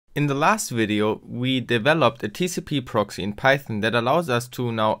In the last video, we developed a TCP proxy in Python that allows us to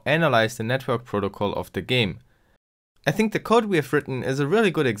now analyze the network protocol of the game. I think the code we have written is a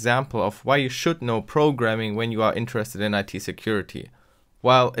really good example of why you should know programming when you are interested in IT security.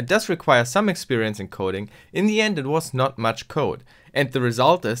 While it does require some experience in coding, in the end it was not much code, and the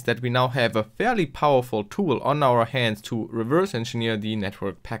result is that we now have a fairly powerful tool on our hands to reverse engineer the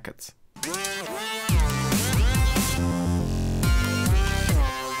network packets.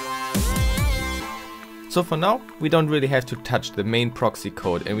 So for now, we don't really have to touch the main proxy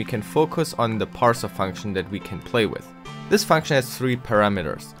code and we can focus on the parser function that we can play with. This function has 3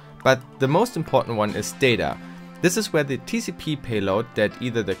 parameters, but the most important one is data. This is where the TCP payload that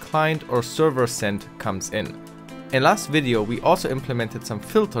either the client or server sent comes in. In last video, we also implemented some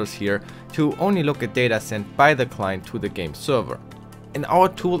filters here to only look at data sent by the client to the game server. And our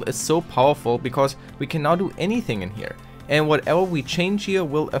tool is so powerful because we can now do anything in here, and whatever we change here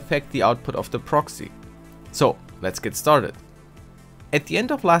will affect the output of the proxy. So let's get started. At the end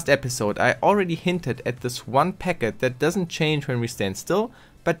of last episode, I already hinted at this one packet that doesn't change when we stand still,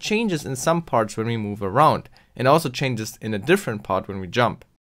 but changes in some parts when we move around, and also changes in a different part when we jump.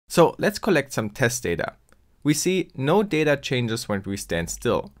 So let's collect some test data. We see no data changes when we stand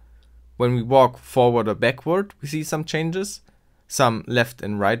still. When we walk forward or backward, we see some changes, some left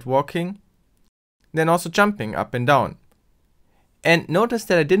and right walking, then also jumping up and down. And notice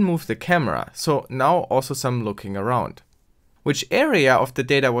that I didn't move the camera, so now also some looking around. Which area of the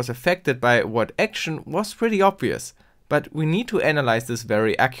data was affected by what action was pretty obvious, but we need to analyze this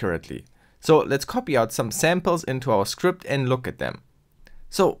very accurately. So let's copy out some samples into our script and look at them.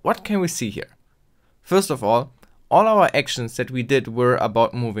 So what can we see here? First of all our actions that we did were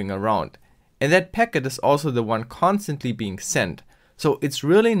about moving around. And that packet is also the one constantly being sent. So it's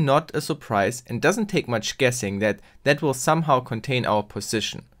really not a surprise and doesn't take much guessing that that will somehow contain our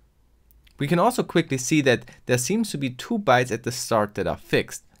position. We can also quickly see that there seems to be 2 bytes at the start that are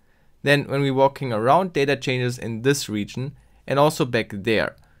fixed. Then when we're walking around, data changes in this region and also back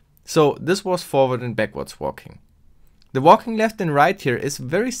there. So this was forward and backwards walking. The walking left and right here is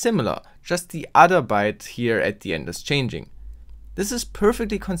very similar, just the other byte here at the end is changing. This is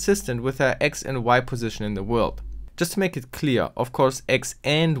perfectly consistent with our X and Y position in the world. Just to make it clear, of course X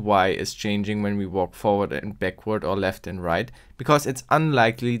and Y is changing when we walk forward and backward or left and right, because it's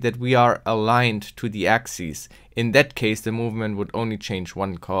unlikely that we are aligned to the axes. In that case, the movement would only change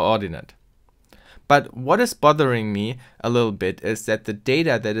one coordinate. But what is bothering me a little bit is that the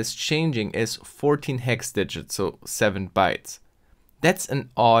data that is changing is 14 hex digits, so 7 bytes. That's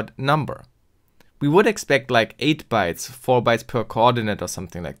an odd number. We would expect like 8 bytes, 4 bytes per coordinate or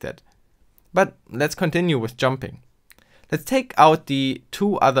something like that. But let's continue with jumping. Let's take out the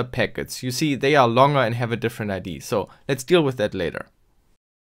 2 other packets. You see, they are longer and have a different ID, so let's deal with that later.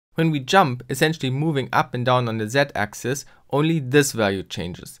 When we jump, essentially moving up and down on the z-axis, only this value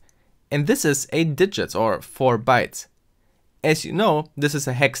changes. And this is 8 digits or 4 bytes. As you know, this is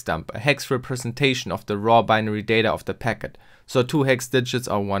a hex dump, a hex representation of the raw binary data of the packet. So 2 hex digits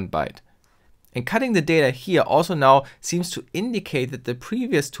are 1 byte. And cutting the data here also now seems to indicate that the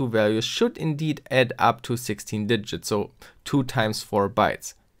previous 2 values should indeed add up to 16 digits, so 2 times 4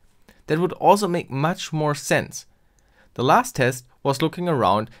 bytes. That would also make much more sense. The last test was looking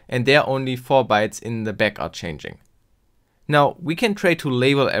around and there only 4 bytes in the back are changing. Now we can try to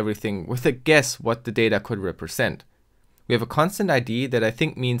label everything with a guess what the data could represent. We have a constant ID that I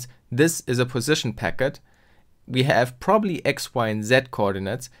think means this is a position packet. We have probably X, Y, and Z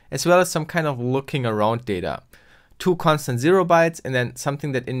coordinates, as well as some kind of looking around data. 2 constant 0 bytes and then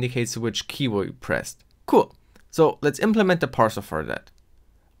something that indicates which key we pressed. Cool. So let's implement the parser for that.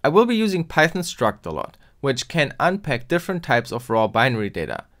 I will be using Python struct a lot, which can unpack different types of raw binary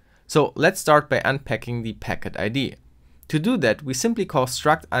data. So let's start by unpacking the packet ID. To do that, we simply call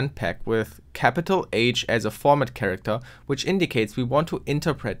struct unpack with capital H as a format character, which indicates we want to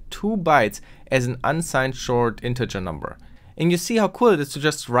interpret 2 bytes as an unsigned short integer number. And you see how cool it is to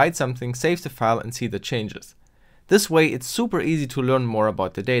just write something, save the file, and see the changes. This way it's super easy to learn more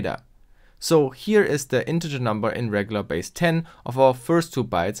about the data. So here is the integer number in regular base 10 of our first 2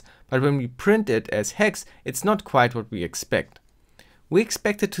 bytes, but when we print it as hex, it's not quite what we expect. We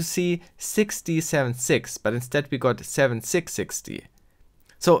expected to see 6076, but instead we got 7660.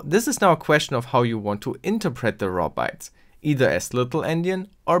 So this is now a question of how you want to interpret the raw bytes, either as little endian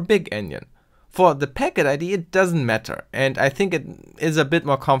or big endian. For the packet ID it doesn't matter, and I think it is a bit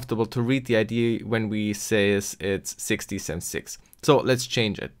more comfortable to read the ID when we say it's 6076. So let's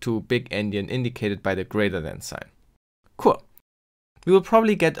change it to big endian indicated by the greater than sign. Cool. We will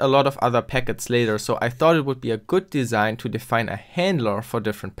probably get a lot of other packets later, so I thought it would be a good design to define a handler for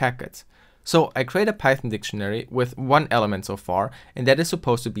different packets. So I create a Python dictionary with one element so far, and that is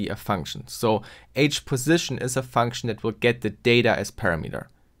supposed to be a function. So hPosition is a function that will get the data as parameter.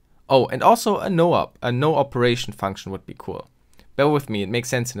 Oh, and also a no-op, a no operation function would be cool. Bear with me, it makes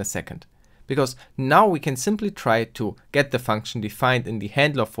sense in a second. Because now we can simply try to get the function defined in the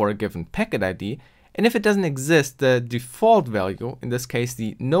handler for a given packet ID, and if it doesn't exist, the default value, in this case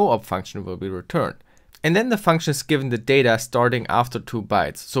the no-op function, will be returned. And then the function is given the data starting after 2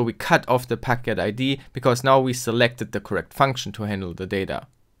 bytes. So we cut off the packet ID because now we selected the correct function to handle the data.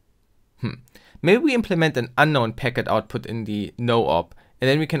 Maybe we implement an unknown packet output in the no-op, and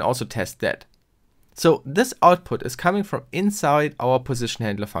then we can also test that. So this output is coming from inside our position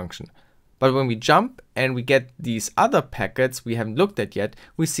handler function. But when we jump and we get these other packets we haven't looked at yet,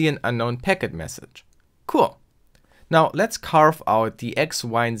 we see an unknown packet message. Cool. Now let's carve out the X,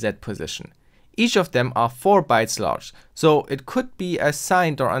 Y, and Z position. Each of them are 4 bytes large, so it could be a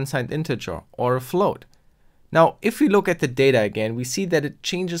signed or unsigned integer or a float. Now, if we look at the data again, we see that it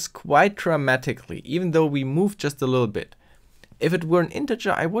changes quite dramatically, even though we move just a little bit. If it were an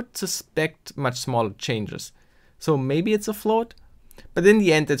integer, I would suspect much smaller changes. So maybe it's a float? But in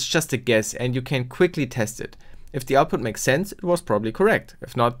the end, it's just a guess, and you can quickly test it. If the output makes sense, it was probably correct.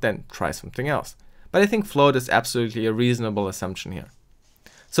 If not, then try something else. But I think float is absolutely a reasonable assumption here.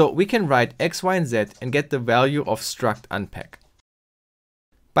 So we can write X, Y, and Z and get the value of struct unpack.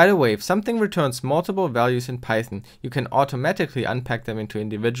 By the way, if something returns multiple values in Python, you can automatically unpack them into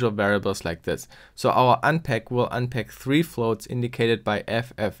individual variables like this. So our unpack will unpack 3 floats indicated by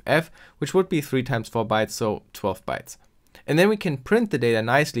FFF, which would be 3 times 4 bytes, so 12 bytes. And then we can print the data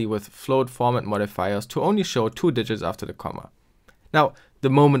nicely with float format modifiers to only show 2 digits after the comma. Now, the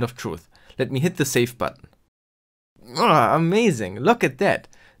moment of truth. Let me hit the save button. Amazing, look at that.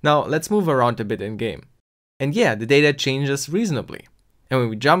 Now let's move around a bit in game. And yeah, the data changes reasonably. And when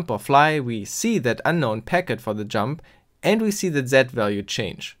we jump or fly, we see that unknown packet for the jump, and we see the Z value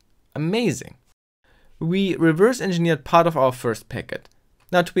change. Amazing. We reverse engineered part of our first packet.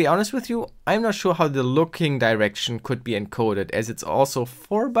 Now, to be honest with you, I'm not sure how the looking direction could be encoded, as it's also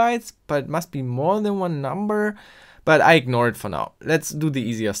 4 bytes, but it must be more than one number. But I ignore it for now. Let's do the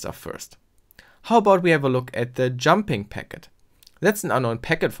easier stuff first. How about we have a look at the jumping packet? That's an unknown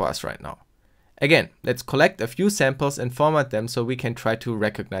packet for us right now. Again, let's collect a few samples and format them so we can try to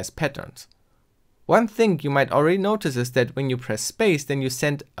recognize patterns. One thing you might already notice is that when you press space, then you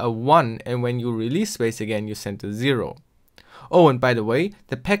send a 1, and when you release space again, you send a 0. Oh, and by the way,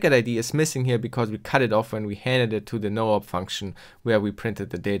 the packet ID is missing here because we cut it off when we handed it to the no-op function where we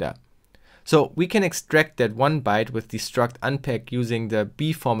printed the data. So we can extract that 1 byte with the struct unpack using the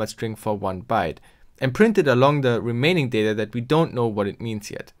B format string for 1 byte. And print it along the remaining data that we don't know what it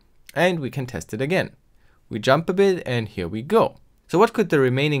means yet. And we can test it again. We jump a bit and here we go. So what could the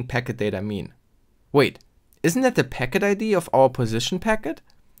remaining packet data mean? Wait, isn't that the packet ID of our position packet?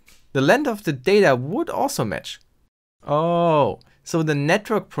 The length of the data would also match. Oh, so the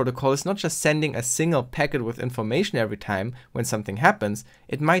network protocol is not just sending a single packet with information every time when something happens,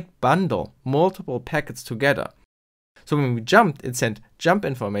 it might bundle multiple packets together. So when we jumped, it sent jump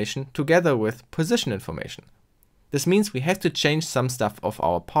information together with position information. This means we have to change some stuff of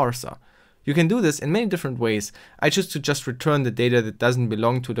our parser. You can do this in many different ways. I choose to just return the data that doesn't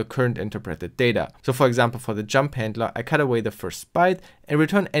belong to the current interpreted data. So for example, for the jump handler, I cut away the first byte and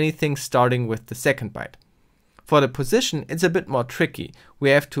return anything starting with the second byte. For the position, it's a bit more tricky.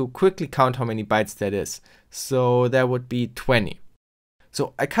 We have to quickly count how many bytes that is. So there would be 20.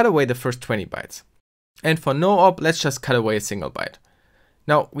 So I cut away the first 20 bytes. And for no-op, let's just cut away a single byte.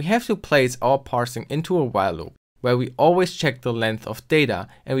 Now we have to place our parsing into a while loop, where we always check the length of data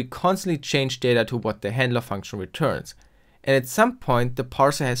and we constantly change data to what the handler function returns. And at some point, the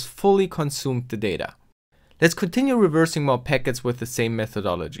parser has fully consumed the data. Let's continue reversing more packets with the same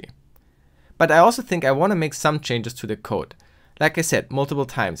methodology. But I also think I want to make some changes to the code. Like I said multiple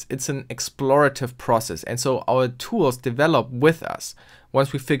times, it's an explorative process, and so our tools develop with us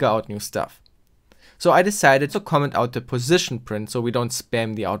once we figure out new stuff. So I decided to comment out the position print so we don't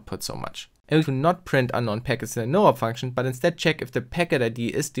spam the output so much. And we do not print unknown packets in the no-op function, but instead check if the packet ID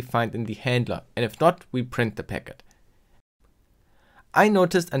is defined in the handler, and if not, we print the packet. I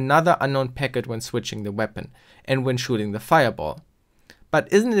noticed another unknown packet when switching the weapon and when shooting the fireball. But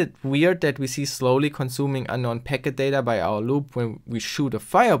isn't it weird that we see slowly consuming unknown packet data by our loop when we shoot a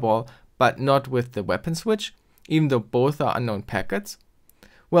fireball, but not with the weapon switch, even though both are unknown packets?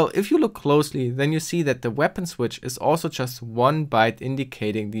 Well, if you look closely, then you see that the weapon switch is also just 1 byte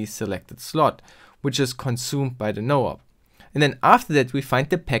indicating the selected slot, which is consumed by the no-op. And then after that, we find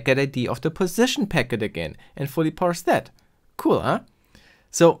the packet ID of the position packet again and fully parse that. Cool, huh?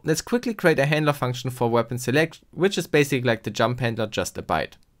 So let's quickly create a handler function for weapon select, which is basically like the jump handler, just a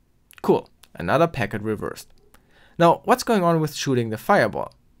byte. Cool, another packet reversed. Now, what's going on with shooting the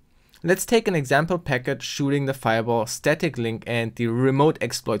fireball? Let's take an example packet shooting the fireball, static link, and the remote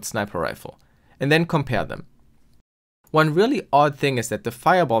exploit sniper rifle, and then compare them. One really odd thing is that the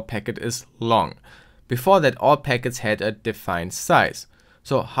fireball packet is long. Before that, all packets had a defined size.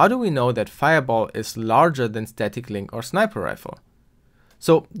 So how do we know that fireball is larger than static link or sniper rifle?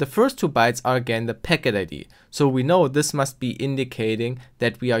 So the first 2 bytes are again the packet ID, so we know this must be indicating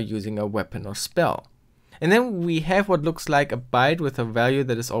that we are using a weapon or spell. And then we have what looks like a byte with a value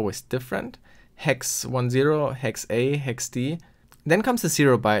that is always different, hex 10, hex A, hex D. Then comes the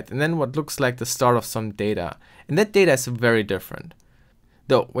 0 byte, and then what looks like the start of some data, and that data is very different.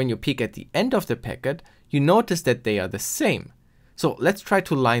 Though when you peek at the end of the packet, you notice that they are the same. So let's try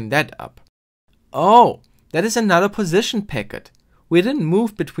to line that up. Oh, that is another position packet. We didn't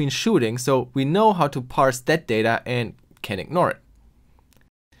move between shooting, so we know how to parse that data and can ignore it.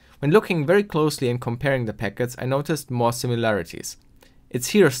 When looking very closely and comparing the packets, I noticed more similarities. It's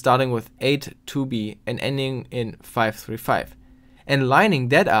here starting with 82B and ending in 535. And lining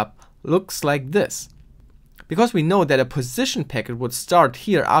that up looks like this. Because we know that a position packet would start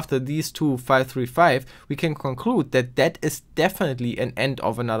here after these two 535, we can conclude that that is definitely an end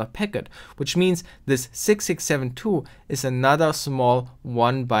of another packet, which means this 6672 is another small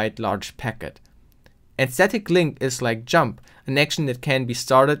 1 byte large packet. And static link is like jump, an action that can be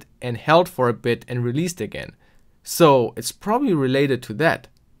started and held for a bit and released again. So it's probably related to that.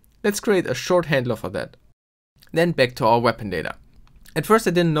 Let's create a short handler for that. Then back to our weapon data. At first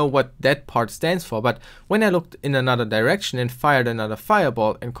I didn't know what that part stands for, but when I looked in another direction and fired another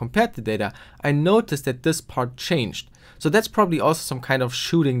fireball and compared the data, I noticed that this part changed. So that's probably also some kind of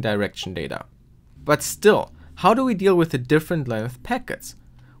shooting direction data. But still, how do we deal with the different length packets?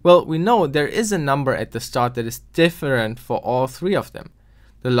 Well, we know there is a number at the start that is different for all 3 of them.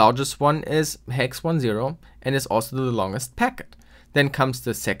 The largest one is hex 10 and is also the longest packet. Then comes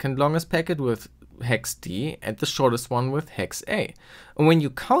the second longest packet with hex D and the shortest one with hex A. And when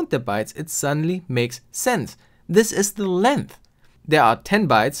you count the bytes, it suddenly makes sense. This is the length. There are 10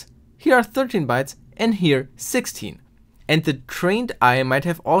 bytes, here are 13 bytes, and here 16. And the trained eye might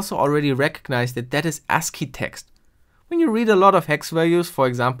have also already recognized that that is ASCII text. When you read a lot of hex values, for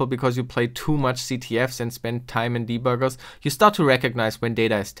example, because you play too much CTFs and spend time in debuggers, you start to recognize when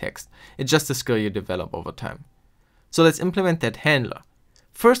data is text. It's just a skill you develop over time. So let's implement that handler.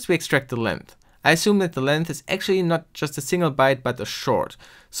 First, we extract the length. I assume that the length is actually not just a single byte, but a short,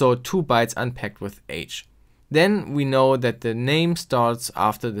 so 2 bytes unpacked with H. Then we know that the name starts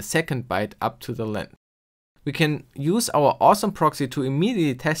after the second byte up to the length. We can use our awesome proxy to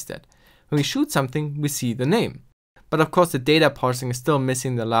immediately test that. When we shoot something, we see the name. But of course the data parsing is still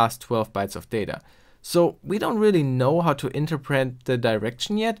missing the last 12 bytes of data. So we don't really know how to interpret the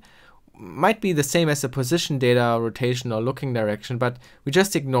direction yet. Might be the same as the position data, rotation, or looking direction, but we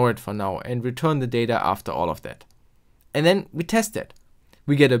just ignore it for now and return the data after all of that. And then we test it.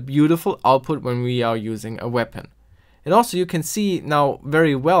 We get a beautiful output when we are using a weapon. And also you can see now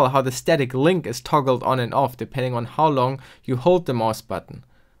very well how the static link is toggled on and off depending on how long you hold the mouse button.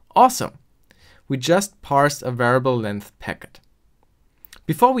 Awesome! We just parsed a variable length packet.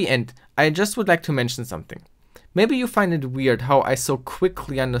 Before we end, I just would like to mention something. Maybe you find it weird how I so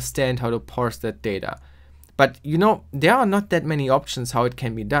quickly understand how to parse that data. But you know, there are not that many options how it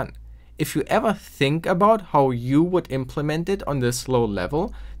can be done. If you ever think about how you would implement it on this low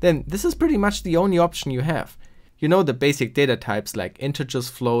level, then this is pretty much the only option you have. You know the basic data types like integers,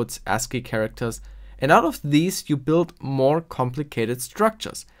 floats, ASCII characters, and out of these you build more complicated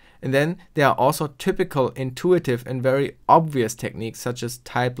structures. And then there are also typical, intuitive, and very obvious techniques such as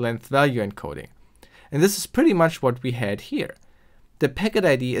type length value encoding. And this is pretty much what we had here. The packet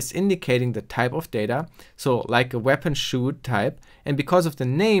ID is indicating the type of data, so like a weapon shoot type, and because of the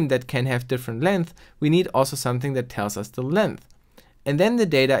name that can have different length, we need also something that tells us the length. And then the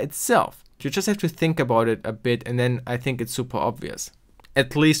data itself. You just have to think about it a bit, and then I think it's super obvious.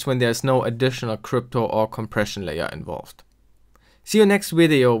 At least when there's no additional crypto or compression layer involved. See you next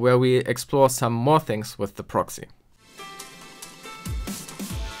video where we explore some more things with the proxy.